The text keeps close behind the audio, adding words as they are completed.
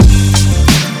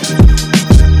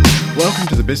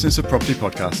Business of Property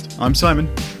podcast. I'm Simon.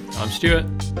 I'm Stuart.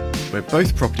 We're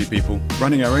both property people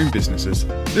running our own businesses.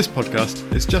 This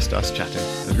podcast is just us chatting,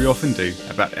 as we often do,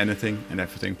 about anything and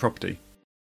everything property.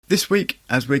 This week,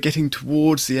 as we're getting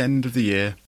towards the end of the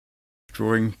year,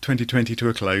 drawing 2020 to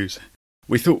a close,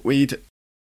 we thought we'd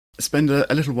spend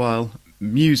a little while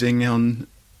musing on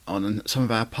some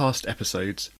of our past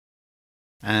episodes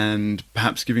and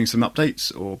perhaps giving some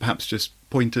updates or perhaps just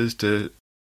pointers to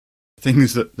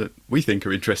things that we think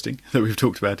are interesting that we've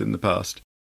talked about in the past.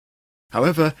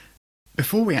 However,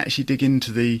 before we actually dig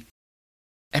into the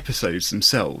episodes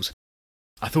themselves,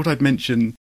 I thought I'd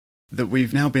mention that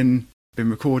we've now been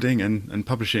recording and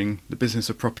publishing The Business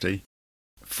of Property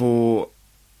for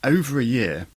over a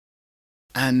year.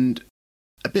 And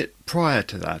a bit prior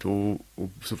to that, or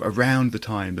sort of around the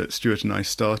time that Stuart and I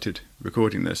started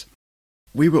recording this,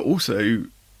 we were also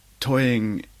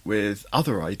toying with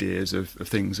other ideas of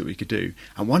things that we could do.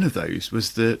 And one of those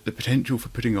was the potential for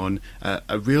putting on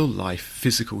a real-life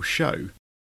physical show,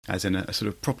 as in a sort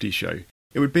of property show.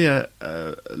 It would be a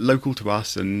local to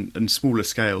us and smaller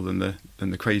scale than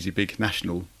the crazy big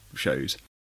national shows.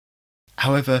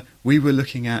 However, we were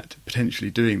looking at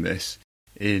potentially doing this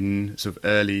in sort of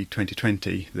early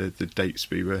 2020, the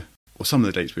dates we were, or some of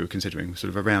the dates we were considering,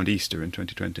 sort of around Easter in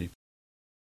 2020.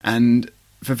 And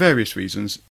for various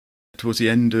reasons, towards the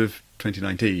end of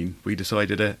 2019, we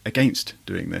decided against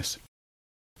doing this.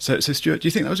 So Stuart, do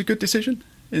you think that was a good decision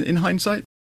in hindsight?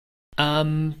 Do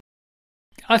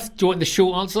you want the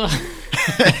short answer?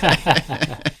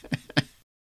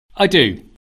 I do.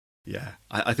 Yeah,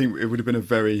 I think it would have been a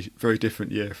very, very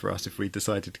different year for us if we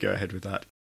decided to go ahead with that,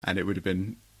 and it would have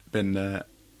been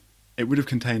it would have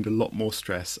contained a lot more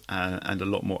stress and a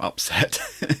lot more upset.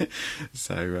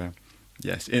 So.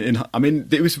 Yes, I mean,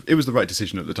 it was the right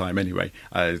decision at the time anyway.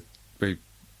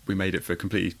 We made it for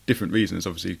completely different reasons,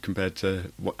 obviously, compared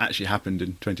to what actually happened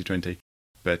in 2020.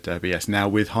 But yes, now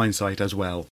with hindsight as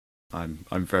well, I'm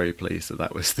very pleased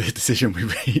that was the decision we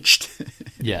reached.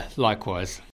 Yeah,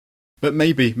 likewise. But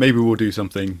maybe we'll do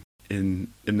something in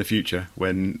the future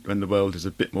when the world is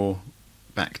a bit more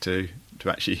back to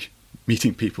actually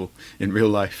meeting people in real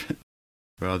life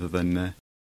rather than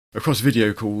across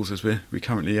video calls as we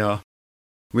currently are.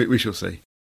 We shall see.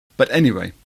 But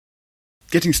anyway,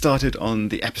 getting started on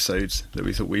the episodes that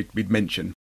we thought we'd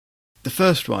mention. The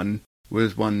first one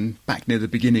was one back near the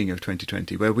beginning of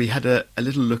 2020, where we had a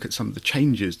little look at some of the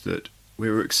changes that we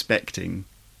were expecting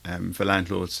for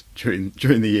landlords during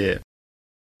the year.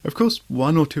 Of course,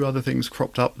 one or two other things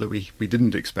cropped up that we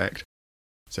didn't expect.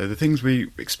 So the things we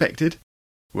expected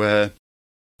were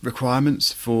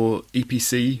requirements for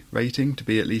EPC rating to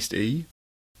be at least E.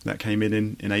 That came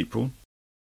in April.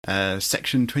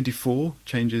 Section 24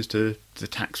 changes to the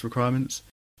tax requirements.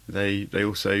 They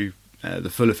also the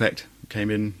full effect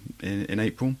came in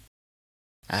April,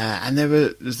 and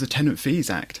there's the Tenant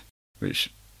Fees Act,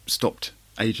 which stopped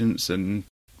agents and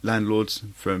landlords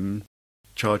from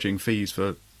charging fees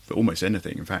for almost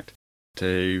anything, in fact,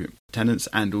 to tenants,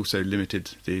 and also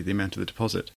limited the amount of the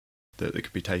deposit that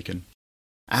could be taken.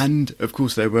 And of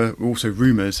course, there were also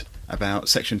rumours about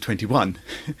Section 21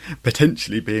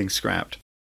 potentially being scrapped.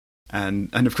 And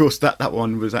of course that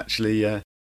one was actually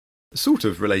sort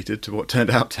of related to what turned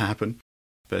out to happen,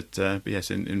 but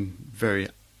yes, in very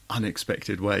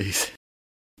unexpected ways.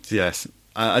 So yes,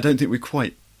 I don't think we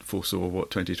quite foresaw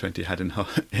what 2020 had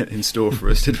in store for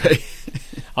us, did we?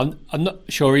 I'm not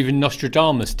sure even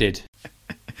Nostradamus did.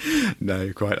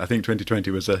 No, quite. I think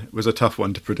 2020 was a tough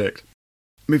one to predict.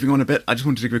 Moving on a bit, I just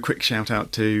wanted to give a quick shout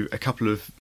out to a couple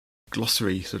of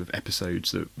glossary sort of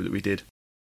episodes that we did.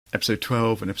 Episode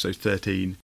 12 and episode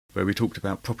 13, where we talked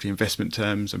about property investment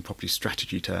terms and property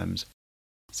strategy terms.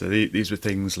 So these were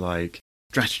things like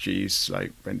strategies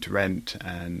like rent-to-rent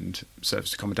and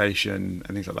service accommodation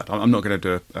and things like that. I'm not going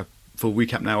to do a full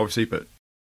recap now, obviously, but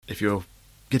if you're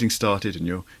getting started and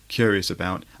you're curious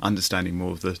about understanding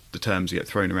more of the terms that get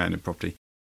thrown around in property,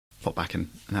 pop back and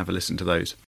have a listen to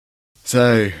those.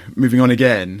 So, moving on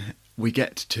again, we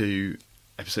get to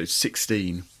episode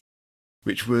 16,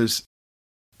 which was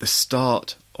the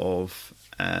start of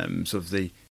sort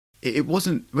of it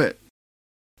wasn't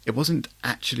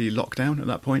actually lockdown at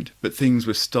that point, but things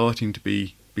were starting to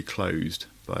be closed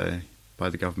by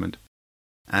the government.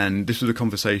 And this was a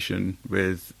conversation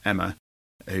with Emma,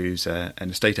 who's an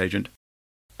estate agent,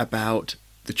 about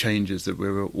the changes that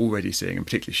we were already seeing, and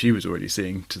particularly she was already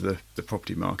seeing to the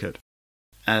property market.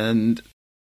 And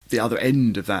the other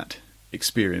end of that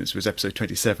experience was episode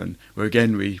 27, where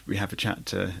again we have a chat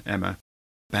to Emma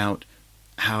about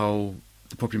how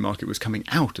the property market was coming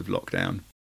out of lockdown.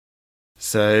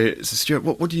 So Stuart,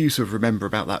 what do you sort of remember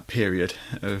about that period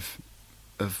of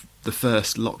the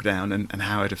first lockdown and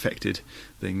how it affected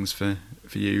things for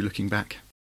you looking back?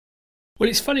 Well,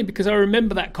 it's funny because I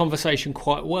remember that conversation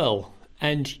quite well.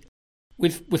 And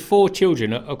with 4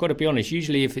 children, I've got to be honest,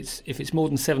 usually if it's more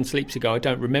than 7 sleeps ago, I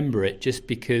don't remember it, just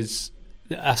because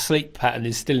our sleep pattern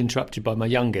is still interrupted by my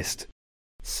youngest.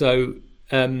 So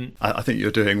I think you're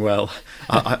doing well.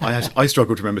 I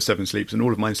struggle to remember 7 sleeps, and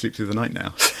all of mine sleep through the night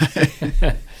now.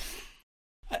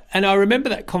 And I remember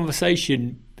that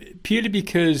conversation purely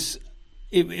because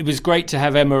it was great to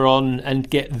have Emma on and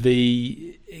get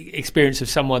the experience of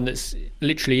someone that's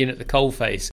literally in at the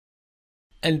coalface.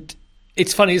 And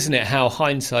it's funny, isn't it, how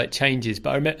hindsight changes?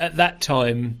 But I remember at that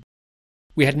time,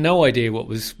 we had no idea what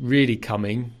was really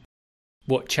coming,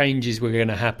 what changes were going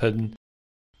to happen.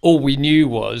 All we knew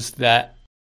was that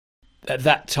at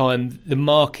that time,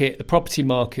 the property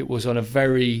market was on a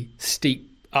very steep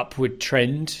upward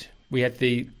trend. We had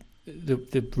the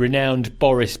renowned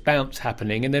Boris bounce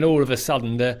happening, and then all of a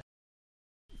sudden the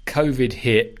COVID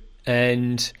hit,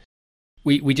 and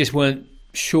we just weren't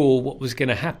sure what was going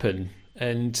to happen.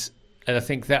 And I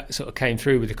think that sort of came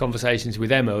through with the conversations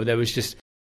with Emma. There was just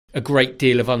a great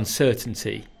deal of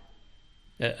uncertainty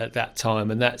at that time,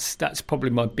 and that's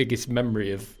probably my biggest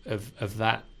memory of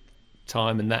that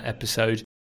time and that episode.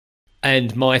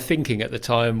 And my thinking at the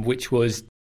time, which was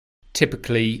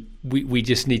typically we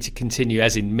just need to continue,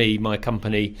 as in me, my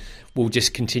company will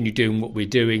just continue doing what we're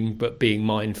doing, but being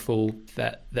mindful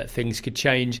that things could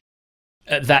change.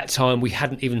 At that time, we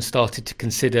hadn't even started to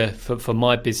consider for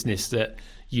my business that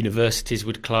universities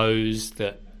would close,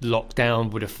 that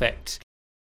lockdown would affect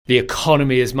the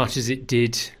economy as much as it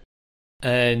did.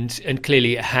 And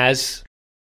clearly it has,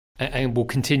 and will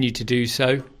continue to do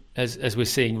so, as we're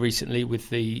seeing recently with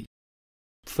the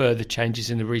further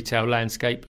changes in the retail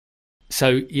landscape.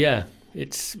 So yeah,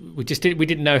 we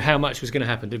didn't know how much was going to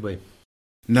happen, did we?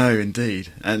 No, indeed,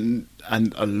 and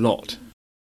a lot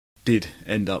did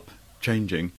end up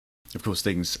changing. Of course,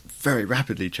 things very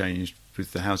rapidly changed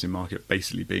with the housing market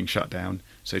basically being shut down.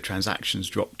 So transactions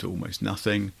dropped to almost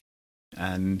nothing,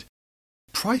 and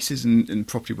prices in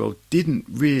property world didn't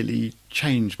really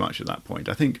change much at that point.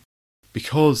 I think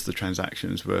because the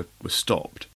transactions were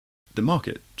stopped, the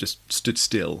market just stood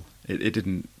still. It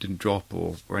didn't drop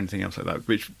or anything else like that,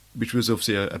 which was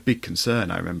obviously a big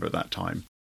concern. I remember at that time,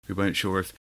 we weren't sure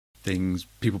if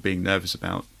people being nervous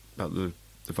about the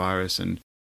virus and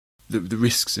the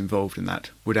risks involved in that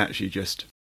would actually just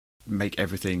make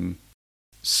everything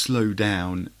slow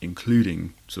down,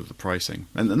 including sort of the pricing,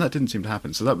 and that didn't seem to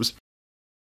happen. So that was,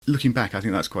 looking back, I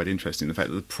think that's quite interesting, the fact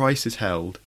that the prices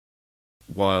held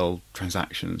while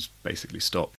transactions basically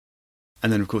stopped.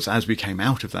 And then, of course, as we came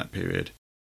out of that period,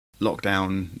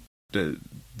 lockdown, the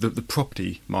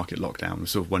property market lockdown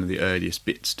was sort of one of the earliest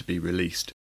bits to be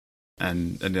released.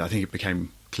 And I think it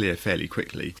became clear fairly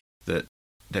quickly that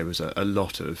there was a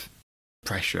lot of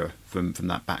pressure from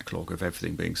that backlog of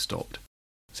everything being stopped.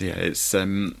 So yeah,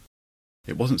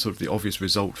 it wasn't sort of the obvious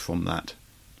result from that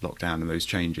lockdown and those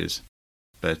changes.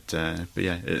 But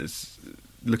yeah,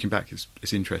 looking back,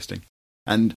 it's interesting.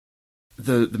 And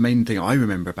the main thing I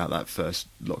remember about that first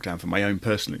lockdown from my own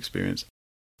personal experience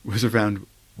was around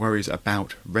worries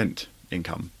about rent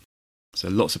income. So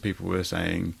lots of people were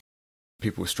saying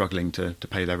people were struggling to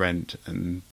pay their rent,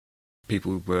 and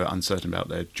people were uncertain about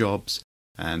their jobs,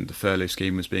 and the furlough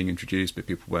scheme was being introduced, but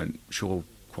people weren't sure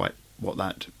quite what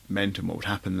that meant and what would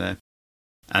happen there.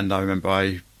 And I remember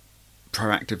I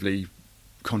proactively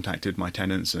contacted my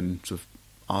tenants and sort of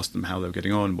asked them how they were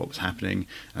getting on, what was happening,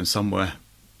 and some were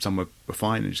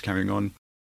fine and just carrying on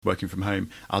working from home.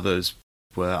 Others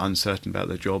were uncertain about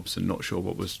their jobs and not sure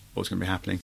what was going to be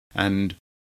happening. And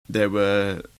there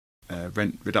were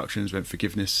rent reductions, rent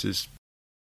forgiveness.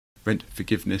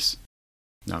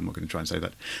 No, I'm not going to try and say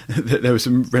that. There were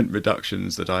some rent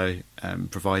reductions that I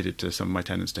provided to some of my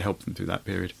tenants to help them through that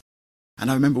period. And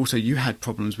I remember also you had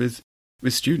problems with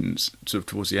students sort of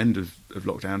towards the end of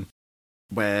lockdown,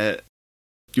 where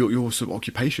your sort of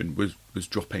occupation was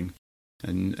dropping.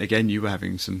 And again, you were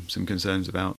having some concerns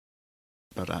about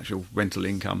actual rental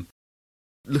income.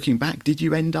 Looking back, did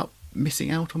you end up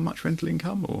missing out on much rental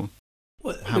income, or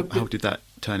how did that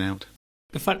turn out?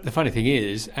 The funny thing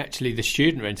is, actually, the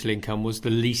student rental income was the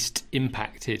least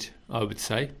impacted, I would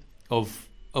say, of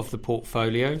the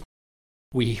portfolio.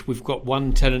 We've got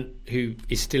one tenant who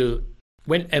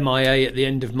went MIA at the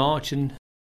end of March, and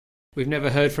we've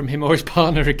never heard from him or his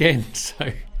partner again.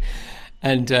 So,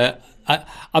 and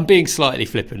I'm being slightly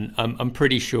flippant. I'm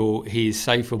pretty sure he is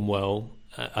safe and well.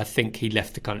 I think he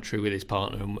left the country with his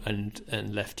partner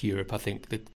and left Europe. I think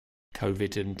the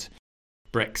COVID and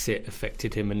Brexit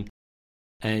affected him,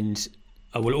 and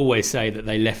I will always say that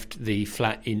they left the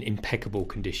flat in impeccable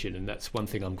condition, and that's one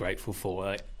thing I'm grateful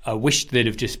for. I wish they'd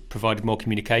have just provided more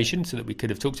communication so that we could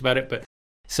have talked about it, but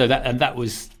that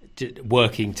was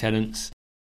working tenants.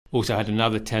 Also had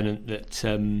another tenant that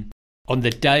on the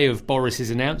day of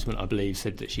Boris's announcement, I believe,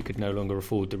 said that she could no longer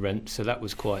afford the rent, so that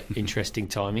was quite interesting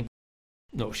timing.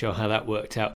 Not sure how that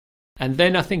worked out. And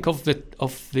then I think of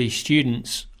the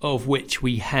students, of which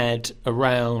we had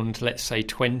around, let's say,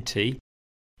 20,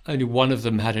 only one of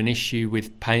them had an issue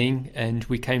with paying, and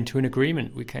we came to an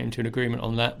agreement. We came to an agreement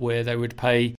on that where they would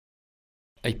pay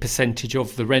a percentage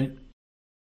of the rent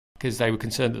because they were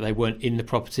concerned that they weren't in the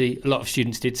property. A lot of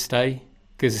students did stay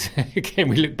because, again,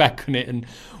 we look back on it and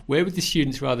where would the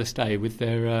students rather stay? With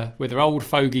their old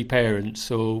fogey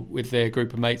parents or with their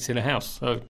group of mates in a house?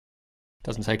 So it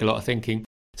doesn't take a lot of thinking.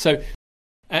 So,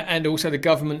 and also the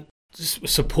government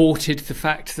supported the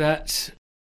fact that,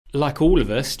 like all of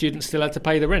us, students still had to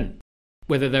pay the rent,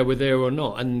 whether they were there or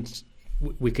not. And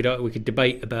we could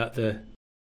debate about the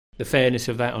fairness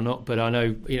of that or not. But I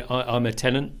know, I'm a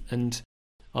tenant and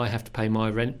I have to pay my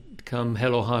rent come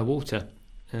hell or high water.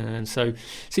 And so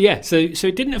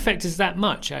it didn't affect us that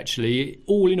much, actually.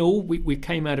 All in all, we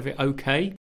came out of it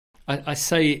okay. I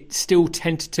say it still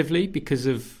tentatively because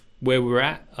of where we're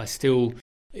at. I still,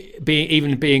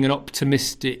 being an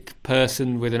optimistic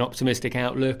person with an optimistic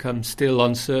outlook, I'm still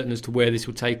uncertain as to where this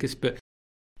will take us. But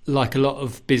like a lot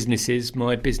of businesses,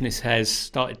 my business has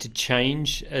started to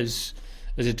change as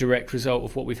a direct result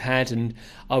of what we've had. And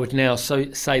I would now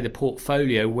say the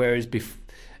portfolio, whereas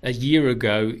a year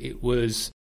ago it was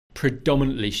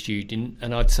predominantly student,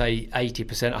 and I'd say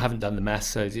 80%, I haven't done the maths,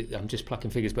 so I'm just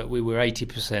plucking figures, but we were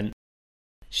 80%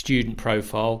 student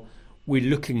profile. We're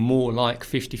looking more like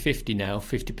 50-50 now,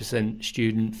 50%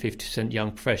 student, 50%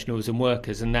 young professionals and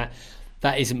workers, and that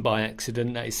isn't by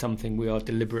accident. That is something we are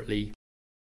deliberately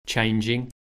changing.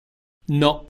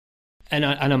 And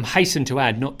I'm hastened to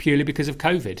add, not purely because of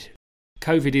COVID.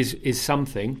 COVID is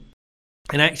something,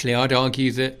 and actually I'd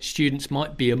argue that students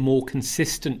might be a more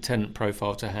consistent tenant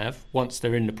profile to have once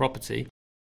they're in the property,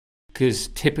 because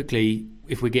typically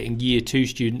if we're getting year 2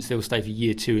 students, they'll stay for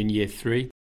year 2 and year 3,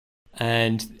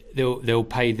 and they'll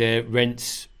pay their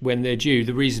rents when they're due.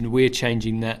 The reason we're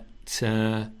changing that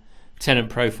tenant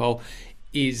profile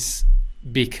is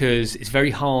because it's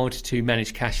very hard to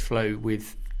manage cash flow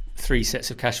with 3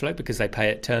 sets of cash flow, because they pay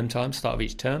at term time, start of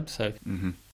each term. So,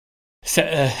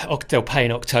 they'll pay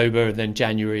in October and then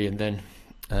January and then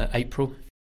April.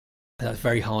 That's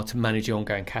very hard to manage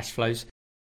ongoing cash flows.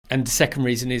 And the second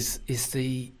reason is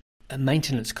the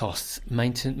maintenance costs.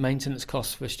 Maintenance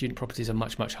costs for student properties are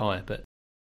much, much higher. But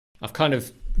I've kind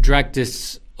of dragged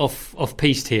us off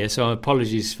piste here, so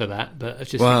apologies for that. But I've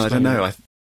just I don't know.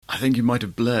 I think you might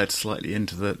have blurred slightly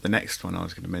into the next one I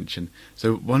was going to mention.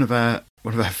 So one of our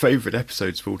favourite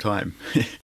episodes of all time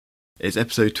is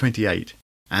episode 28,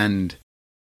 and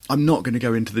I'm not going to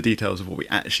go into the details of what we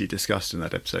actually discussed in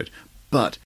that episode,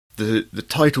 but the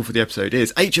title for the episode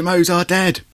is HMOs Are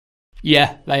Dead.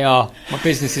 Yeah, they are. My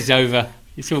business is over.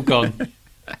 It's all gone.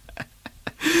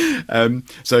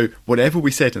 So whatever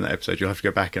we said in that episode, you'll have to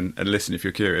go back and listen if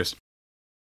you're curious.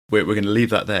 We're going to leave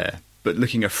that there. But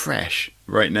looking afresh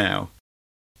right now,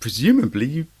 presumably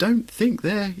you don't think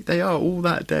they are all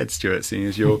that dead, Stuart, seeing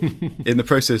as you're in the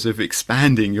process of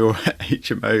expanding your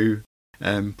HMO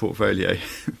portfolio.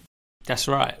 That's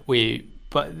right.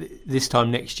 But this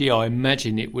time next year, I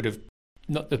imagine it would have,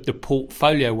 not that the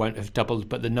portfolio won't have doubled,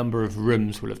 but the number of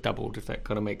rooms will have doubled, if that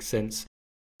kind of makes sense.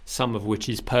 Some of which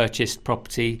is purchased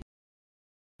property,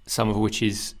 some of which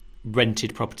is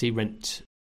rented property,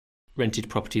 rented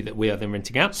property that we are then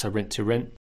renting out, so rent to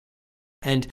rent.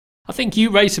 And I think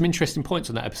you raised some interesting points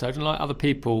on that episode, and like other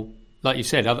people, like you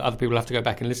said, other people have to go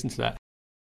back and listen to that,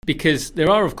 because there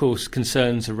are, of course,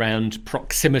 concerns around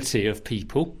proximity of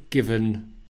people,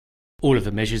 given all of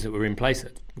the measures that were in place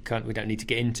that we don't need to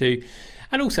get into,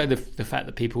 and also the fact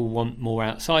that people want more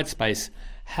outside space.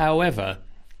 However,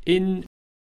 in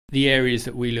the areas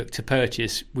that we look to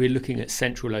purchase, we're looking at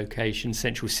central locations,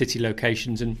 central city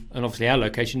locations, and obviously our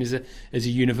location is a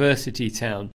university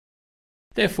town.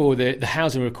 Therefore, the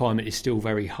housing requirement is still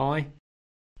very high.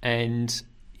 And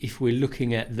if we're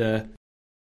looking at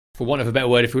for want of a better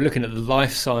word, if we're looking at the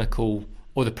life cycle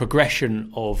or the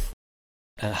progression of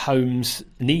homes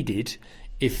needed,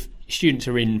 if students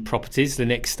are in properties, the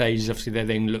next stage is obviously they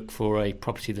then look for a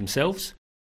property themselves.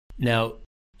 Now,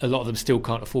 a lot of them still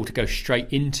can't afford to go straight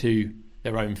into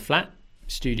their own flat,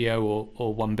 studio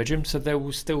or one bedroom, so they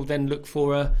will still then look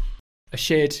for a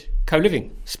shared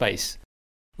co-living space,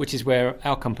 which is where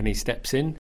our company steps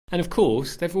in. And of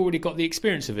course, they've already got the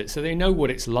experience of it, so they know what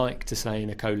it's like to stay in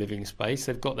a co-living space.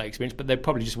 They've got that experience, but they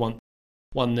probably just want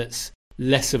one that's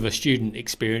less of a student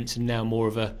experience and now more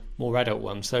of a more adult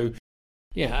one. So,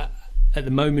 yeah, at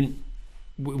the moment,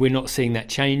 we're not seeing that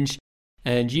change.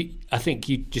 And I think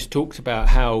you just talked about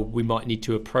how we might need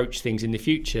to approach things in the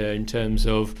future in terms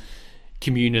of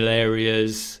communal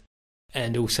areas,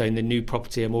 and also in the new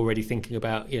property. I'm already thinking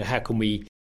about, how can we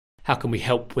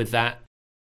help with that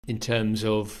in terms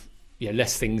of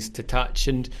less things to touch.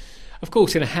 And of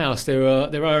course, in a house there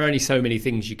are only so many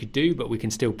things you could do, but we can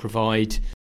still provide,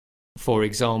 for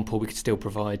example,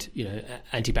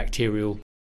 antibacterial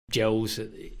gels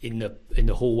in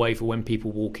the hallway for when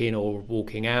people walk in or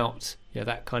walking out.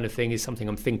 That kind of thing is something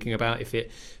I'm thinking about if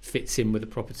it fits in with the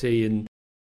property. And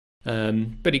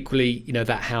but equally,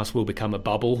 that house will become a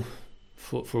bubble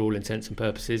for all intents and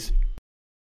purposes.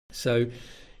 So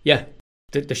yeah,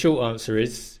 the short answer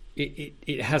is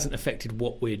it hasn't affected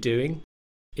what we're doing.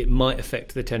 It might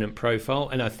affect the tenant profile,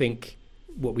 and I think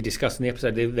what we discussed in the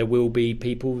episode, there will be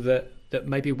people that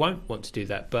maybe won't want to do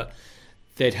that, but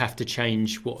they'd have to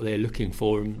change what they're looking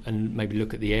for and maybe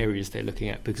look at the areas they're looking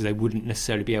at, because they wouldn't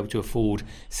necessarily be able to afford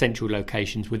central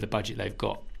locations with the budget they've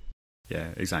got. Yeah,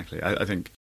 exactly. I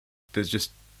think there's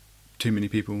just too many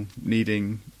people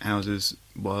needing houses,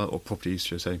 or properties,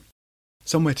 should I say,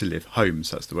 somewhere to live,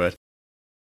 homes, that's the word.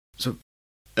 So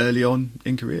early on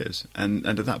in careers, and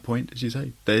at that point, as you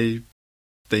say,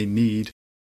 they need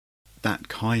that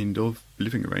kind of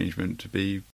living arrangement to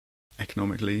be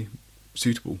economically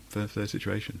suitable for their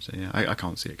situation. So yeah, I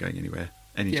can't see it going anywhere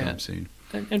anytime soon.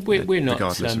 And we're not,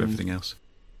 regardless of everything else.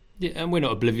 Yeah, and we're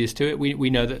not oblivious to it. We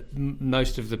know that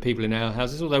most of the people in our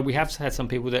houses, although we have had some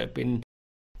people that have been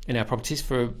in our properties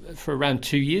for around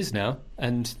 2 years now,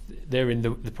 and they're in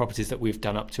the properties that we've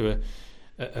done up to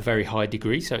a very high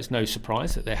degree. So it's no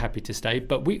surprise that they're happy to stay.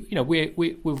 But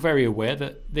we're very aware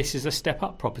that this is a step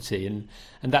up property, and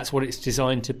that's what it's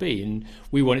designed to be. And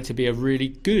we want it to be a really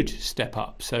good step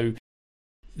up. So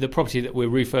the property that we're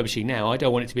refurbishing now, I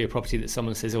don't want it to be a property that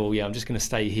someone says, oh yeah, I'm just going to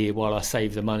stay here while I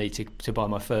save the money to buy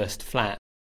my first flat.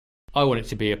 I want it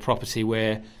to be a property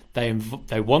where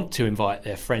they want to invite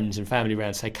their friends and family around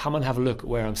and say, come and have a look at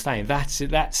where I'm staying. That's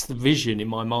the vision in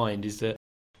my mind, is that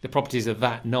the properties are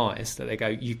that nice that they go,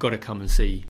 you've got to come and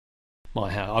see my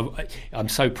house. I'm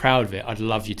so proud of it. I'd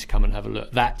love you to come and have a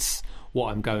look. That's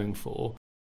what I'm going for.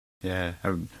 Yeah,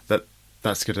 that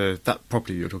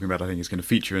property you're talking about, I think, is going to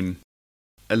feature in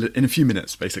a few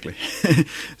minutes, basically.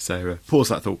 So pause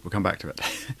that thought. We'll come back to it.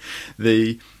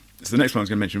 The next one I was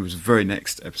going to mention was the very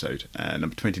next episode,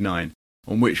 number 29,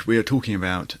 on which we are talking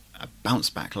about bounce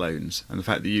back loans and the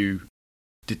fact that you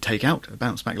did take out a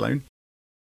bounce back loan,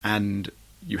 and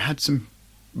you had some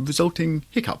resulting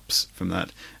hiccups from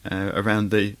that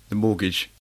around the mortgage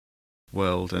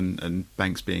world and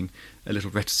banks being a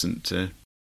little reticent to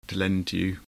lend to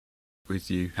you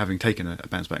with you having taken a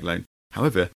bounce back loan.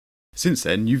 However, since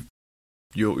then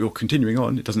you're continuing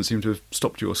on. It doesn't seem to have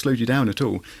stopped you or slowed you down at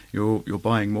all. You're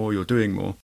buying more, you're doing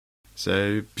more.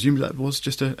 So presumably that was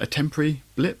just a temporary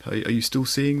blip. Are you still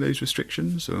seeing those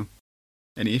restrictions or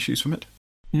any issues from it?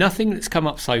 Nothing that's come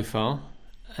up so far.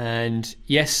 And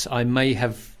yes, I may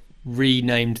have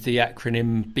renamed the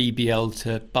acronym BBL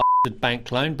to Bastard Bank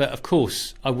Loan, but of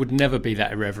course I would never be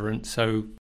that irreverent, so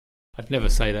I'd never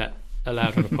say that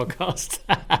aloud on a podcast.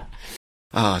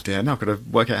 Dear, now I've got to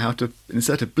work out how to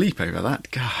insert a bleep over that.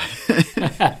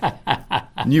 God.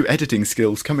 New editing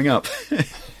skills coming up.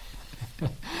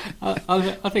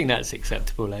 I think that's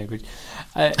acceptable language.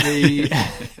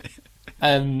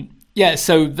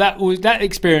 So that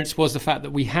experience was the fact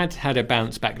that we had a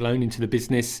bounce back loan into the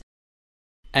business,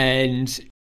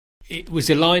 and it was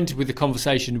aligned with the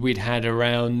conversation we'd had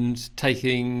around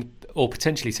taking or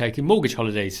potentially taking mortgage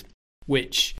holidays,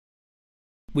 which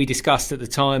we discussed at the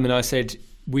time, and I said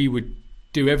we would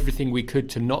do everything we could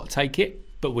to not take it,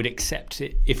 but would accept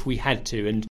it if we had to.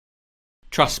 And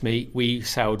trust me, we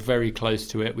sailed very close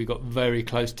to it. We got very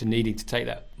close to needing to take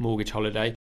that mortgage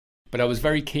holiday. But I was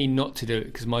very keen not to do it,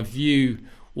 because my view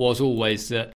was always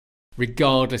that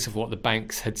regardless of what the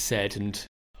banks had said, and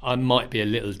I might be a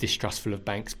little distrustful of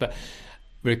banks, but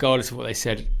regardless of what they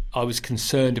said, I was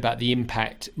concerned about the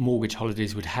impact mortgage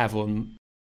holidays would have on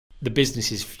the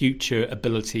business's future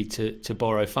ability to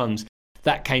borrow funds.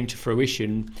 That came to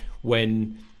fruition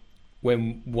when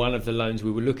one of the loans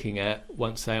we were looking at,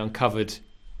 once they uncovered,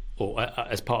 or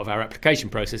as part of our application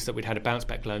process, that we'd had a bounce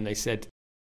back loan, they said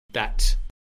that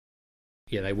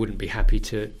they wouldn't be happy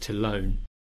to loan,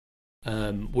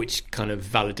 which kind of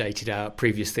validated our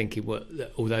previous thinking.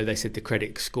 That although they said the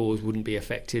credit scores wouldn't be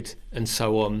affected and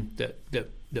so on, that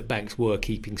that banks were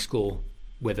keeping score,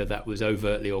 whether that was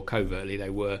overtly or covertly they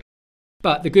were.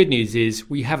 But the good news is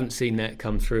we haven't seen that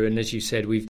come through, and as you said,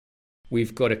 we've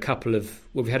got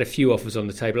we've had a few offers on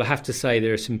the table. I have to say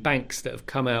there are some banks that have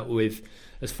come out with,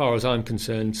 as far as I'm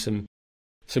concerned, some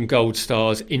gold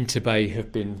stars. Interbay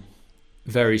have been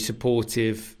very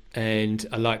supportive, and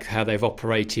I like how they've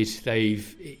operated.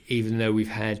 Even though we've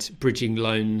had bridging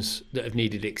loans that have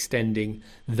needed extending,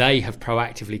 they have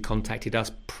proactively contacted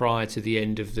us prior to the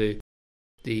end of the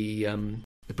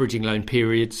bridging loan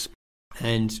periods,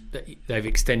 and they've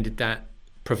extended that.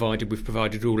 We've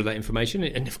provided all of that information,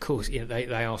 and of course, they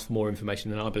ask for more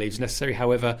information than I believe is necessary.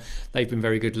 However, they've been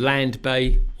very good. Land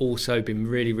Bay also been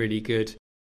really, really good.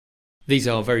 These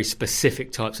are very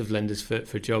specific types of lenders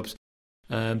for jobs.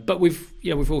 But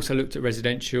we've also looked at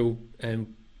residential,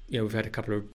 and we've had a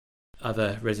couple of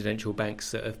other residential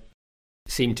banks that have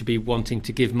seemed to be wanting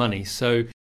to give money. So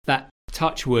that,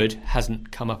 touch wood,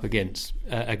 hasn't come up again.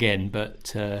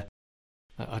 But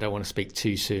I don't want to speak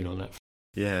too soon on that.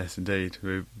 Yes, indeed.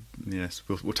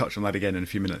 We'll touch on that again in a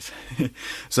few minutes.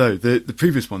 So the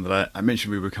previous one that I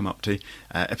mentioned we would come up to,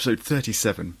 episode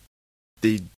 37,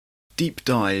 the deep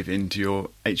dive into your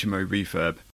HMO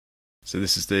refurb. So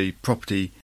this is the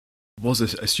property was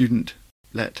a student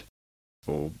let,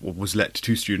 or was let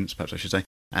to students, perhaps I should say,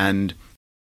 and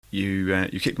you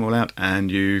kicked them all out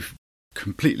and you've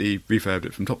completely refurbed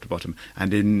it from top to bottom.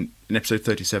 And in episode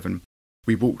 37,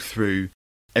 we walked through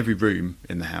every room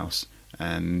in the house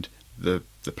and the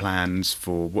plans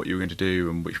for what you were going to do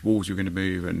and which walls you were going to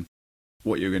move and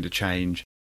what you were going to change,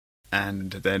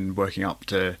 and then working up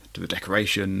to the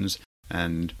decorations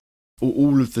and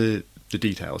all of the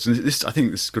details. And I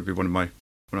think this could be one of my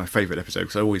favourite episodes,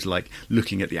 because I always like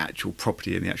looking at the actual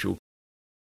property and the actual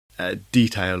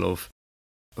detail of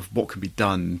what can be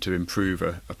done to improve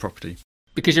a property.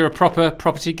 Because you're a proper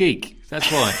property geek,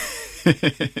 that's why.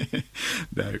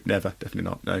 No, never, definitely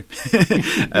not. No.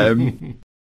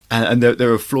 And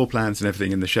there are floor plans and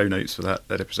everything in the show notes for that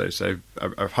episode, so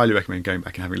I highly recommend going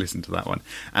back and having a listen to that one.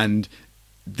 And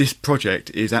this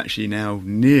project is actually now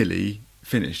nearly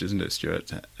finished, isn't it,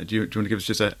 Stuart? Do you want to give us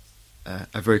just a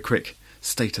very quick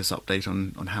status update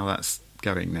on how that's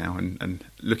going now, and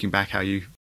looking back, how you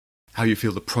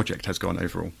feel the project has gone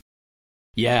overall?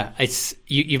 Yeah,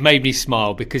 you've made me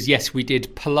smile, because yes, we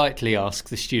did politely ask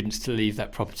the students to leave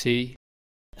that property,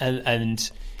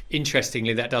 and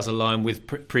interestingly, that does align with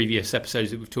previous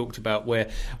episodes that we've talked about, where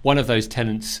one of those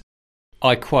tenants,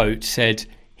 I quote, said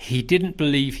he didn't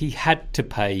believe he had to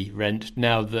pay rent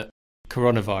now that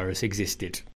coronavirus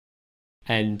existed.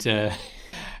 And well,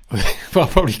 I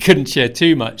probably couldn't share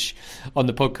too much on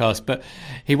the podcast, but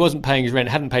he wasn't paying his rent,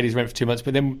 hadn't paid his rent for 2 months,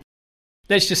 but then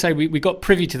let's just say we got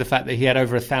privy to the fact that he had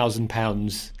over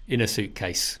 £1,000 in a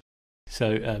suitcase.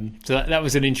 So that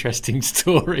was an interesting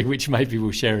story, which maybe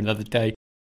we'll share another day.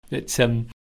 But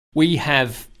we're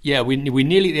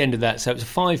nearly at the end of that. So it's a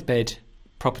 5-bed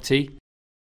property.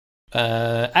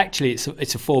 Actually, it's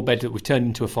a 4-bed that we've turned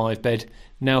into a 5-bed.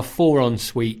 Now 4 en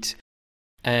suite,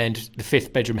 and the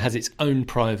 5th bedroom has its own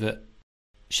private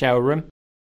shower room.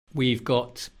 We've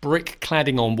got brick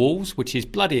cladding on walls, which is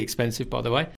bloody expensive, by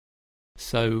the way.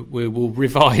 So we will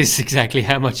revise exactly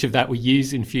how much of that we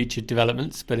use in future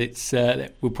developments, but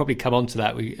we'll probably come on to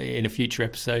that in a future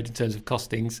episode in terms of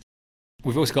costings.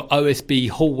 We've also got OSB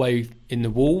hallway in the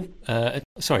wall.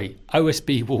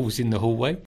 OSB walls in the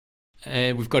hallway.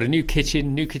 And we've got a new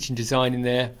kitchen design in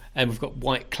there, and we've got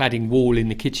white cladding wall in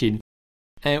the kitchen.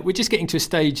 We're just getting to a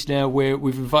stage now where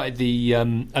we've invited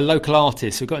a local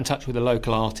artist. So we've got in touch with a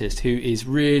local artist who is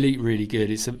really, really good.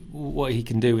 What he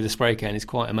can do with a spray can is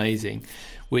quite amazing,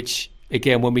 which,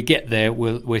 again, when we get there,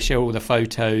 we'll share all the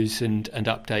photos and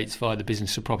updates via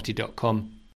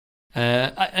thebusinessofproperty.com.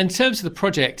 In terms of the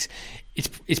project,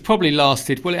 it's probably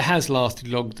lasted, well, it has lasted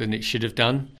longer than it should have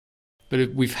done.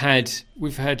 But we've had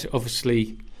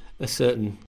obviously a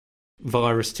certain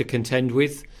virus to contend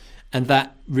with, and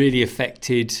that really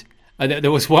affected. And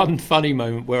there was one funny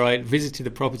moment where I visited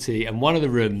the property, and one of the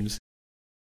rooms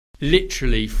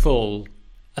literally full.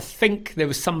 I think there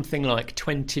was something like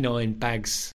 29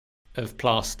 bags of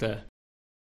plaster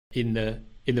in the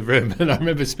room, and I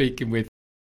remember speaking with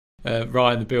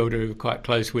Ryan, the builder, who we're quite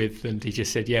close with, and he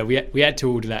just said, yeah, we had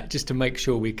to order that just to make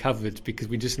sure we're covered, because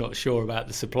we're just not sure about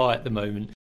the supply at the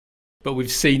moment. But we've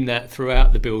seen that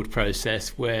throughout the build process,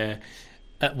 where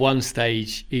at one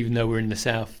stage, even though we're in the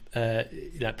south,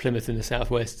 Plymouth in the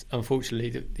southwest, unfortunately,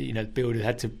 the builder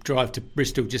had to drive to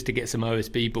Bristol just to get some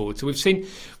OSB boards. So we've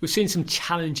seen some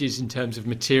challenges in terms of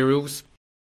materials.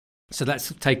 So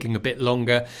that's taking a bit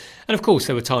longer. And of course,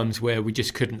 there were times where we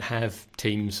just couldn't have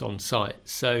teams on site.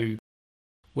 So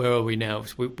where are we now?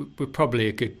 So we're probably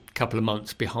a good couple of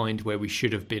months behind where we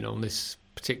should have been on this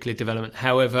particular development.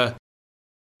 However,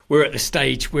 we're at the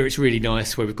stage where it's really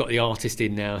nice, where we've got the artist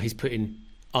in now. He's putting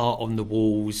art on the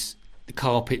walls. The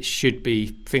carpets should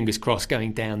be, fingers crossed,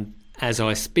 going down as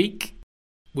I speak,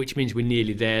 which means we're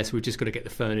nearly there. So we've just got to get the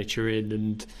furniture in,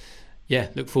 and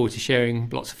look forward to sharing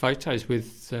lots of photos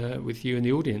with you and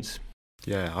the audience.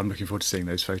 Yeah, I'm looking forward to seeing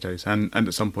those photos, and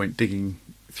at some point digging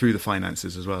through the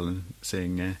finances as well and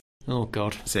seeing. Oh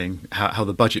God! Seeing how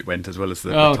the budget went as well as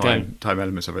the time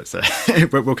elements of it. So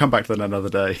we'll come back to that another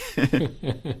day.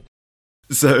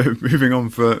 So moving on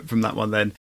from that one,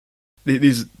 then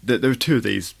there were two of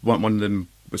these. One of them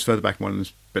was further back, one of them was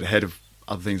a bit ahead of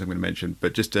other things I'm going to mention.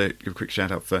 But just to give a quick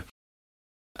shout out for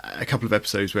a couple of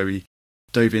episodes where we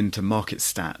dove into market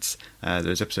stats.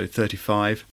 There's episode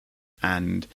 35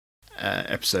 and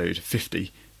episode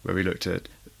 50 where we looked at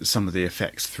some of the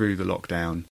effects through the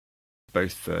lockdown,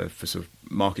 both for sort of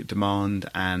market demand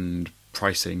and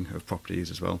pricing of properties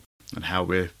as well, and how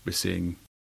we're seeing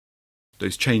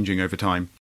those changing over time.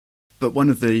 But one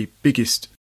of the biggest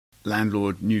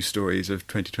landlord news stories of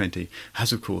 2020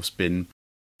 has, of course, been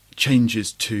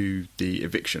changes to the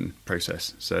eviction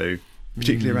process. So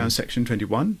particularly around Section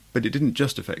 21, but it didn't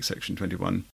just affect Section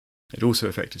 21. It also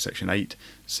affected Section 8.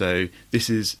 So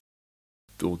these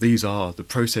are the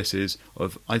processes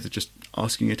of either just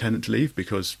asking a tenant to leave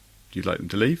because you'd like them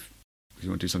to leave, because you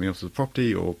want to do something else with the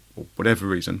property, or whatever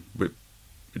reason. It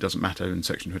doesn't matter in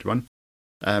Section 21.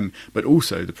 But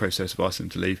also the process of asking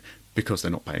them to leave because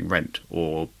they're not paying rent,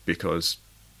 or because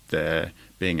they're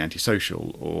being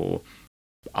antisocial, or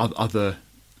other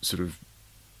sort of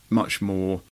much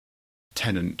more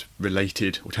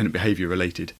tenant-related or tenant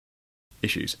behaviour-related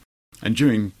issues. And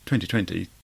during 2020,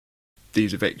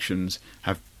 these evictions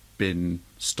have been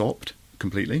stopped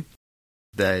completely.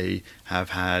 They have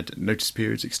had notice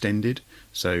periods extended,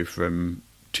 so from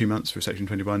 2 months for Section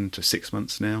 21 to 6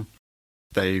 months now.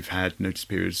 They've had notice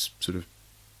periods sort of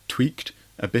tweaked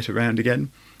a bit around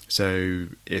again. So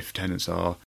if tenants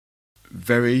are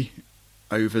very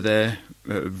over there,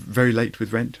 very late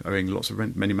with rent, owing lots of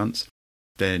rent, many months,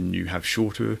 then you have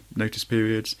shorter notice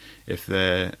periods. If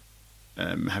they're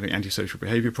having antisocial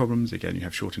behaviour problems, again, you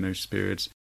have shorter notice periods.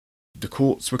 The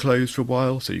courts were closed for a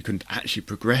while, so you couldn't actually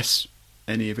progress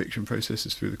any eviction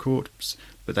processes through the courts,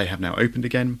 but they have now opened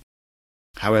again.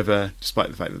 However, despite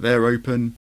the fact that they're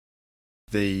open,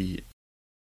 the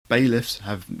bailiffs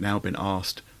have now been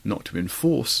asked not to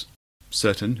enforce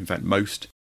certain, in fact most,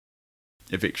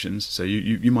 evictions. So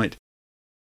you might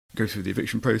go through the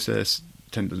eviction process,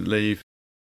 tenant doesn't leave,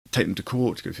 take them to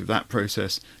court, go through that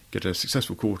process, get a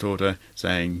successful court order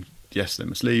saying yes, they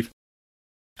must leave,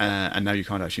 and now you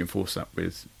can't actually enforce that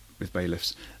with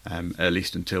bailiffs, at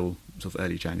least until sort of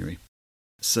early January.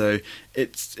 So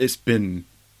it's been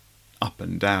up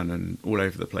and down and all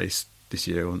over the place this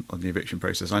year on the eviction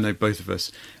process. I know both of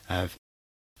us have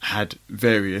had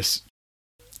various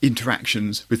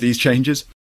interactions with these changes,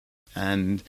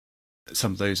 and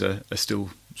some of those are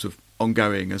still sort of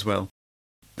ongoing as well.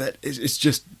 But it's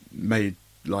just made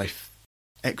life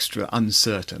extra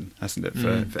uncertain, hasn't it,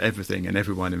 for everything and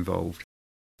everyone involved.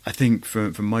 I think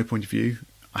from my point of view,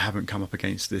 I haven't come up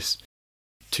against this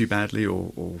too badly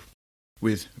or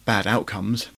with bad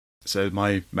outcomes. So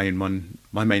my main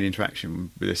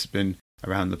interaction with this has been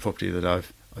around the property that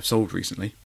I've sold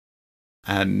recently,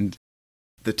 and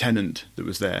the tenant that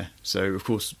was there. So of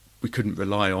course we couldn't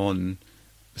rely on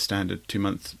the standard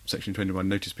 2-month Section 21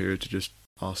 notice period to just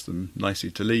ask them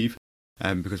nicely to leave,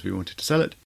 because we wanted to sell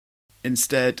it.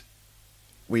 Instead,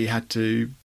 we had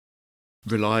to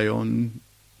rely on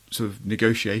sort of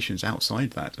negotiations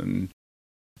outside that and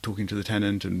talking to the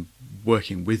tenant and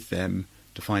working with them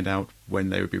to find out when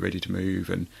they would be ready to move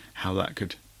and how that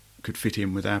could fit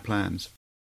in with our plans.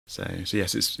 So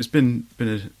yes, it's been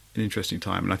an interesting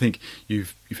time, and I think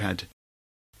you've had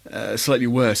slightly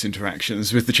worse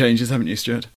interactions with the changes, haven't you,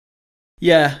 Stuart?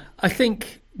 Yeah, I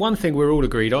think one thing we're all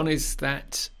agreed on is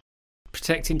that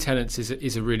protecting tenants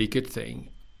is a really good thing.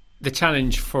 The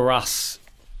challenge for us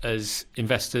as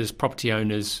investors, property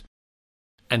owners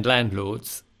and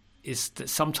landlords is that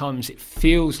sometimes it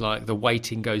feels like the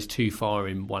weighting goes too far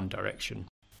in one direction.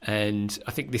 And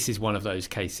I think this is one of those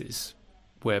cases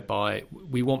whereby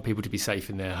we want people to be safe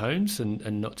in their homes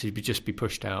and not to just be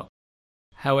pushed out.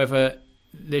 However,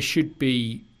 there should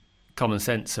be common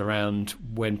sense around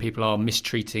when people are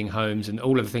mistreating homes and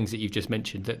all of the things that you've just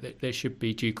mentioned, that there should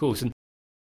be due course. And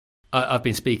I've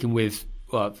been speaking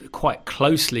quite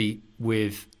closely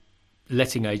with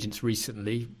letting agents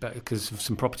recently because of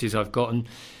some properties I've got, and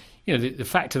the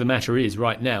fact of the matter is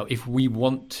right now, if we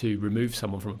want to remove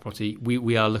someone from a property,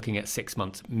 we are looking at 6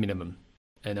 months minimum.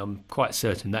 And I'm quite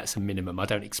certain that's a minimum. I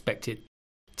don't expect it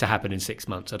to happen in 6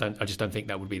 months. I just don't think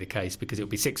that would be the case, because it'll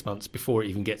be 6 months before it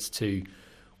even gets to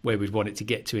where we'd want it to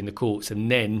get to in the courts.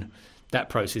 And then that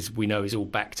process, we know, is all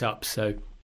backed up. So,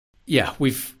 yeah,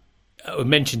 we've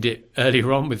mentioned it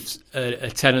earlier on with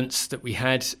tenants that we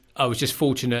had. I was just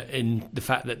fortunate in the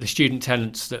fact that the student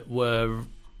tenants that were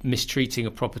mistreating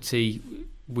a property,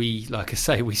 we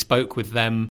spoke with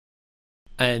them,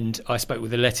 and I spoke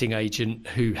with a letting agent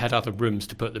who had other rooms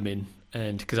to put them in,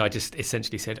 and because I just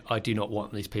essentially said, I do not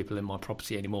want these people in my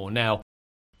property anymore. Now,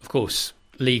 of course,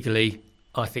 legally,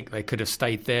 I think they could have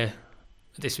stayed there.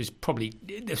 This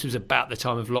was about the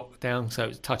time of lockdown, so it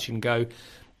was touch and go.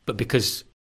 But because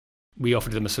we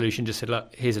offered them a solution, just said,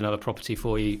 look, here's another property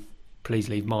for you, please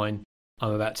leave mine.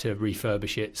 I'm about to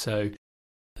refurbish it. So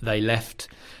they left.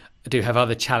 I do have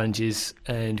other challenges,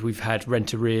 and we've had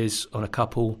rent arrears on a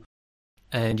couple.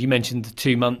 And you mentioned the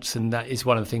 2 months, and that is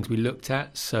one of the things we looked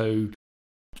at. So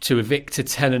to evict a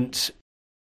tenant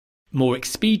more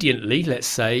expediently, let's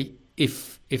say,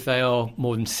 if they are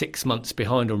more than 6 months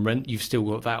behind on rent, you've still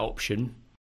got that option.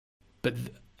 But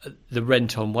the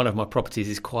rent on one of my properties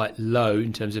is quite low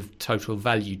in terms of total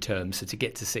value terms. So to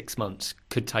get to 6 months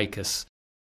could take us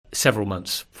several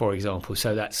months, for example.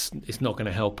 So it's not going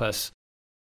to help us.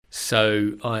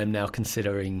 So I am now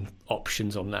considering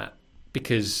options on that,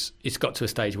 because it's got to a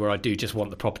stage where I do just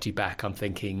want the property back. I'm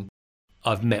thinking,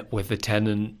 I've met with the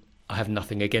tenant. I have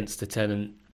nothing against the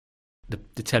tenant.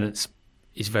 The tenant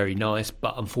is very nice,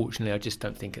 but unfortunately I just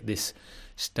don't think at this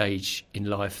stage in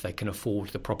life they can afford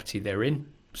the property they're in.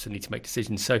 So need to make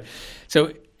decisions. So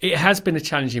it has been a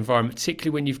challenging environment,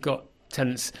 particularly when you've got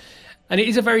tenants. And it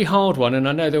is a very hard one. And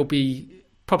I know there'll be,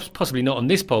 possibly not on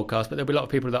this podcast, but there'll be a lot of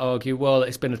people that argue, well,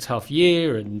 it's been a tough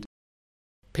year and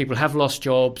people have lost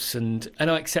jobs, and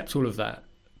I accept all of that.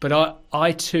 But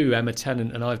I too am a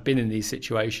tenant, and I've been in these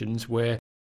situations where,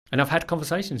 and I've had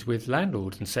conversations with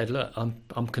landlords and said, look,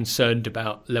 I'm concerned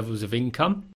about levels of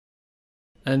income.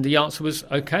 And the answer was,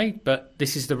 okay, but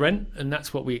this is the rent, and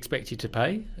that's what we expect you to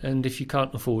pay. And if you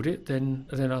can't afford it, then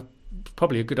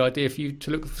probably a good idea for you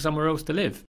to look for somewhere else to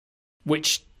live.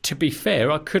 Which, to be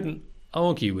fair, I couldn't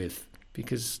argue with,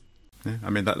 because... Yeah,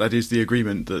 I mean, that is the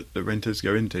agreement that the renters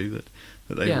go into,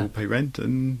 that they will pay rent,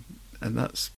 and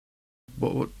that's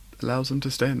what allows them to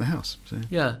stay in the house. So.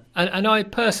 Yeah, and I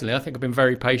personally, I think I've been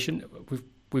very patient.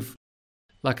 We've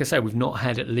like I say, we've not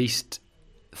had at least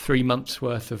 3 months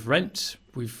worth of rent.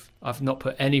 I've not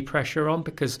put any pressure on,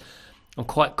 because I'm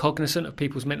quite cognizant of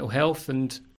people's mental health.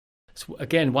 And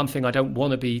again, one thing I don't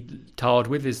want to be tarred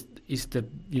with is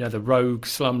the rogue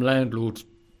slum landlord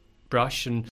brush.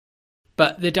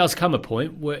 But there does come a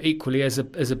point where, equally as a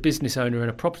business owner and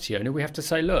a property owner, we have to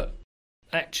say, look,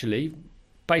 actually,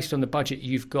 based on the budget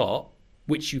you've got,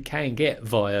 which you can get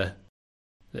via,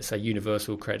 let's say,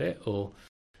 universal credit or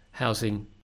housing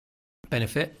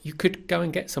benefit, you could go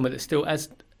and get somewhere that's still as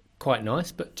quite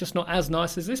nice, but just not as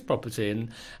nice as this property.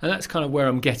 And that's kind of where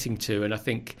I'm getting to. And I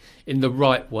think in the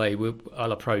right way,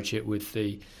 I'll approach it with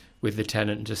the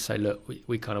tenant and just say, look,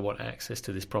 we kind of want access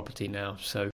to this property now.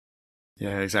 So.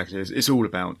 Yeah, exactly. It's all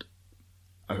about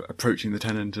approaching the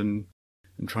tenant and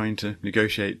trying to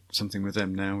negotiate something with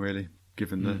them now, really,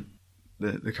 given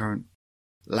the current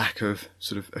lack of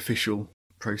sort of official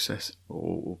process,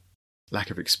 or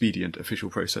lack of expedient official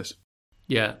process.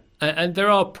 Yeah, and there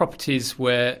are properties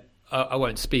where, I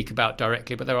won't speak about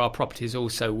directly, but there are properties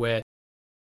also where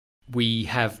we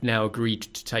have now agreed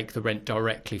to take the rent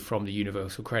directly from the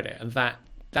universal credit, and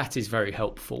that is very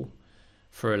helpful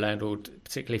for a landlord,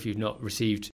 particularly if you've not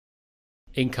received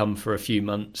income for a few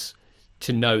months,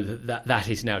 to know that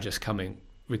is now just coming,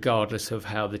 regardless of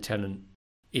how the tenant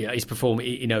is performing,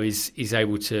 is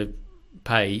able to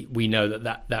pay. We know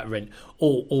that rent,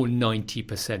 or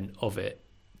 90% of it,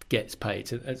 gets paid.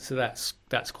 So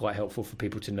that's quite helpful for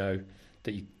people to know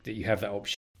that you have that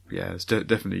option. Yeah, it's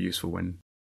definitely useful when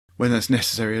that's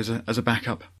necessary as a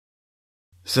backup.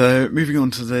 So moving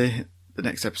on to the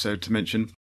next episode to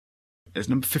mention. It's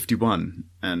number 51,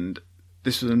 and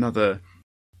this was another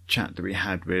chat that we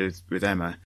had with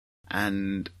Emma,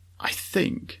 and I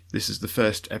think this is the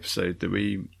first episode that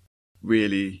we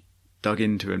really dug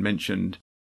into and mentioned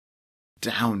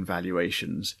down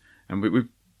valuations, and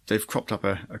they've cropped up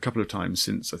a couple of times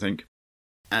since, I think.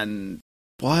 And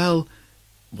while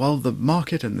the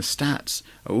market and the stats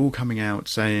are all coming out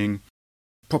saying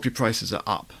property prices are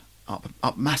up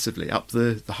massively, up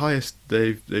the highest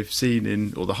they've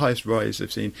seen or the highest rise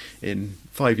they've seen in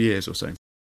 5 years or so.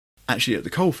 Actually, at the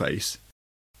coalface,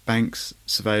 banks,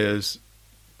 surveyors,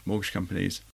 mortgage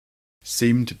companies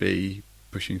seem to be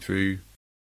pushing through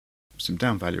some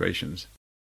down valuations.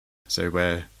 So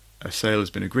where a sale has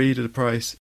been agreed at a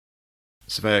price,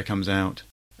 the surveyor comes out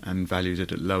and values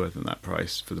it at lower than that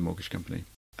price for the mortgage company,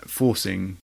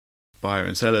 forcing buyer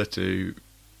and seller to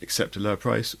accept a lower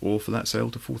price or for that sale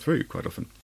to fall through quite often.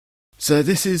 So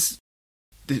this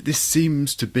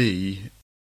seems to be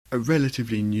a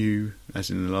relatively new, as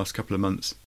in the last couple of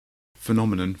months,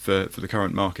 phenomenon for the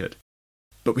current market.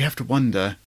 But we have to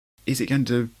wonder, is it going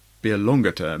to be a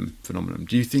longer term phenomenon?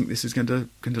 Do you think this is going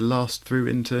to last through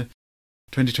into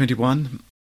 2021?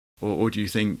 Or do you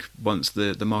think once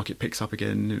the market picks up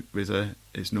again with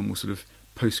its normal sort of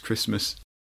post-Christmas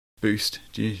boost,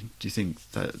 do you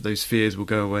think that those fears will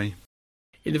go away?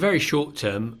 In the very short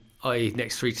term, i.e.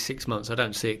 next 3 to 6 months, I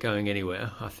don't see it going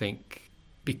anywhere. I think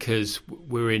because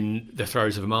we're in the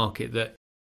throes of a market that,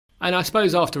 and I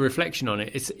suppose after reflection on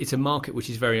it, it's a market which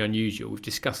is very unusual. We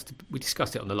discussed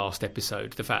it on the last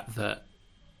episode, the fact that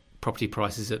property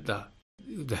prices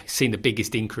they've seen the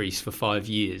biggest increase for 5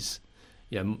 years,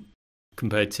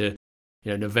 compared to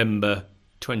November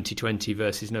 2020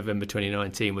 versus November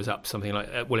 2019 was up something like,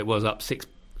 it was up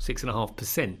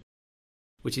 6.5%,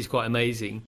 which is quite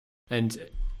amazing. And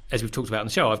as we've talked about on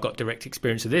the show, I've got direct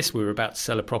experience of this. We were about to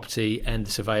sell a property and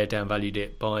the surveyor downvalued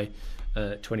it by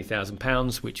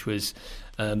 £20,000, which was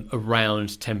around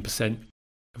 10%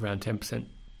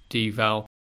 deval.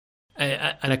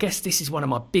 And I guess this is one of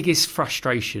my biggest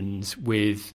frustrations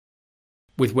with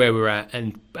where we're at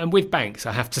and with banks.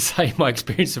 I have to say my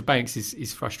experience of banks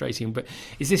is frustrating, but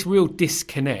is this real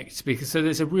disconnect? Because so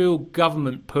there's a real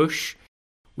government push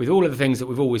with all of the things that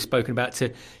we've always spoken about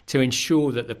to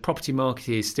ensure that the property market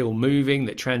is still moving,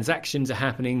 that transactions are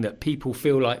happening, that people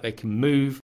feel like they can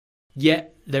move.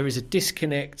 Yet there is a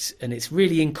disconnect, and it's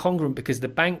really incongruent because the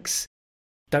banks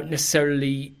don't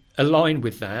necessarily align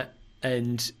with that.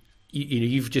 And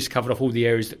you've just covered off all the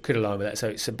areas that could align with that. So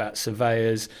it's about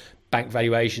surveyors, bank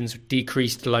valuations,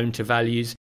 decreased loan to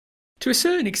values. To a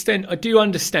certain extent, I do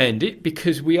understand it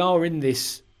because we are in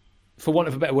this, for want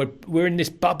of a better word, we're in this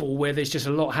bubble where there's just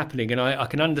a lot happening. And I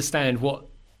can understand what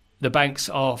the banks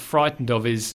are frightened of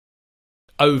is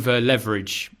over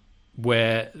leverage,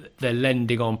 where they're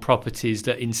lending on properties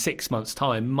that in 6 months'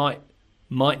 time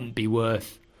mightn't be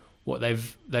worth what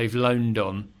they've loaned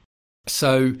on.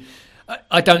 So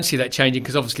I don't see that changing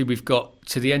because obviously we've got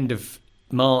to the end of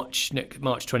March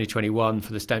 2021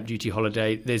 for the stamp duty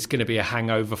holiday. There's going to be a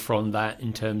hangover from that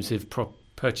in terms of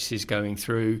purchases going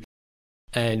through,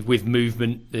 and with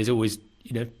movement, there's always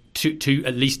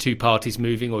at least two parties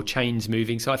moving or chains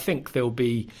moving. So I think there'll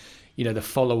be the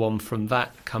follow on from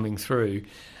that coming through,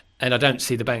 and I don't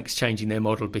see the banks changing their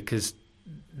model because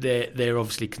they're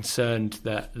obviously concerned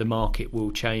that the market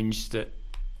will change, that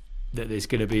there's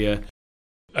going to be a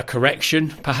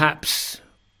correction perhaps,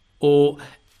 or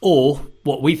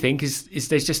what we think is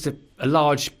there's just a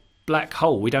large black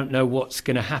hole. We don't know what's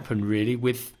going to happen really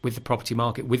with the property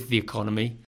market, with the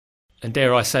economy. And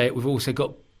dare I say it, we've also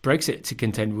got Brexit to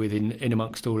contend with in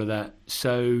amongst all of that.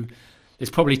 So there's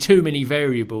probably too many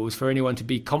variables for anyone to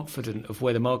be confident of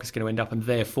where the market's going to end up, and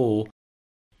therefore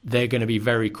they're going to be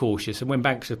very cautious. And when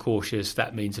banks are cautious,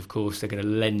 that means, of course, they're going to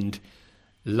lend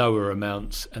lower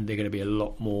amounts, and they're going to be a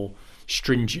lot more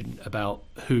stringent about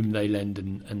whom they lend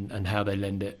and how they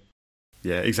lend it.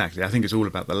 Yeah, exactly. I think it's all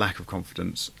about the lack of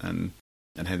confidence and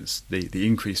hence the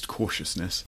increased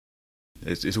cautiousness.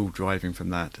 It's all driving from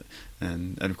that.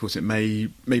 And of course it may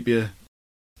be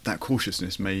that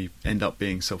cautiousness may end up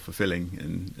being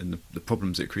self-fulfilling in the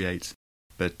problems it creates.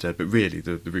 But really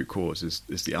the root cause is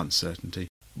the uncertainty.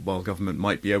 While government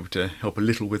might be able to help a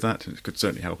little with that, and it could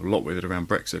certainly help a lot with it around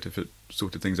Brexit if it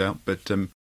sorted things out, but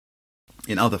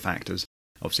in other factors,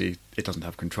 obviously it doesn't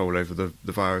have control over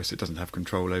the virus, it doesn't have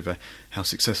control over how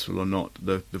successful or not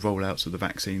the rollouts of the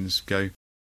vaccines go.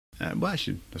 Well,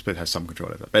 actually, I suppose it has some control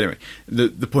over that. But anyway,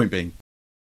 the point being,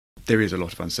 there is a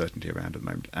lot of uncertainty around at the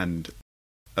moment, and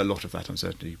a lot of that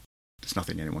uncertainty, there's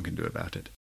nothing anyone can do about it.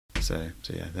 So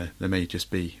yeah, there may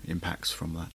just be impacts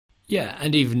from that. Yeah,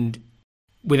 and even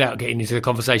without getting into the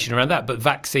conversation around that, but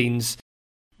vaccines,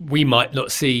 we might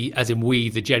not see, as in we,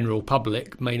 the general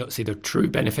public, may not see the true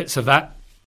benefits of that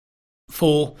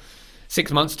for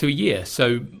 6 months to a year.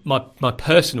 So my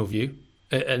personal view,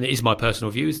 and it is my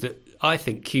personal view, is that I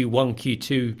think Q1,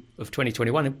 Q2 of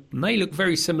 2021 may look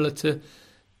very similar to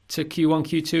Q1,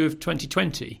 Q2 of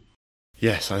 2020.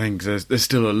 Yes, I think there's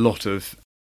still a lot of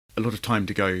time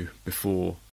to go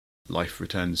before life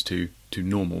returns to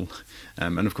normal,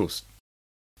 and of course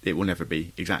it will never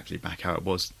be exactly back how it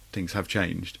was. Things have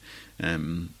changed,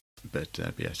 but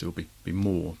yes, it will be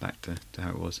more back to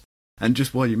how it was. And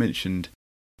just while you mentioned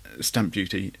stamp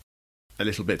duty a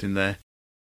little bit in there,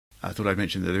 I thought I'd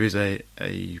mention that there is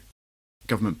a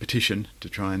government petition to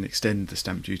try and extend the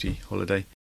stamp duty holiday,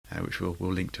 which we'll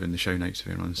link to in the show notes if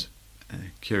anyone's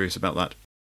curious about that.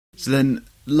 So then,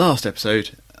 last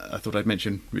episode, I thought I'd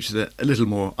mention, which is a little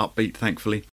more upbeat,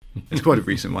 thankfully. It's quite a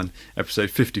recent one, episode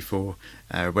 54,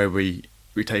 where we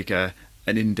take an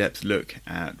in-depth look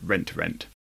at rent-to-rent.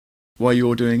 Why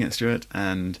you're doing it, Stuart,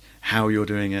 and how you're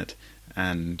doing it,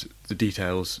 and the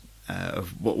details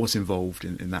of what's involved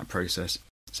in that process.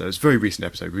 So it's a very recent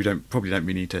episode. We probably don't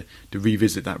really need to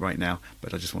revisit that right now,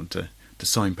 but I just want to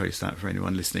signpost that for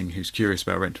anyone listening who's curious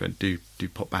about rent-to-rent. Do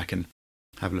pop back and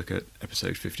have a look at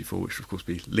episode 54, which will of course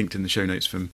be linked in the show notes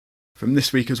from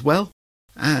this week as well.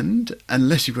 And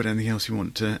unless you've got anything else you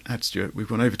want to add, Stuart, we've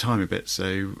gone over time a bit,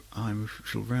 so I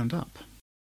shall round up.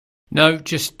 No,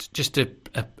 just a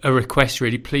request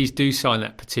really. Please do sign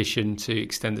that petition to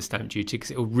extend the stamp duty,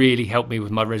 because it will really help me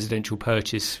with my residential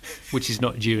purchase, which is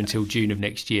not due until June of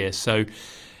next year. So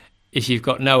if you've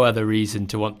got no other reason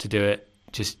to want to do it,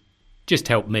 just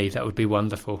help me. That would be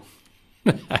wonderful.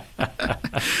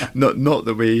 Not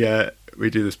that we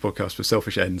do this podcast for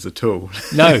selfish ends at all.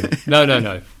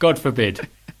 No. God forbid.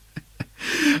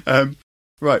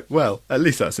 Right, well, at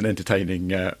least that's an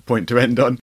entertaining point to end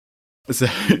on. So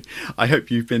I hope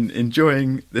you've been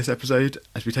enjoying this episode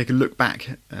as we take a look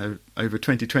back over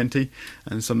 2020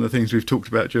 and some of the things we've talked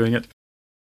about during it.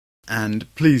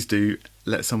 And please do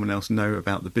let someone else know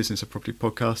about the Business of Property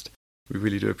podcast. We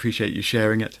really do appreciate you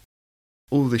sharing it.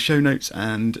 All the show notes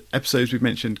and episodes we've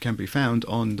mentioned can be found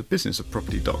on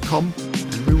thebusinessofproperty.com,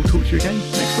 and we will talk to you again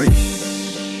next week.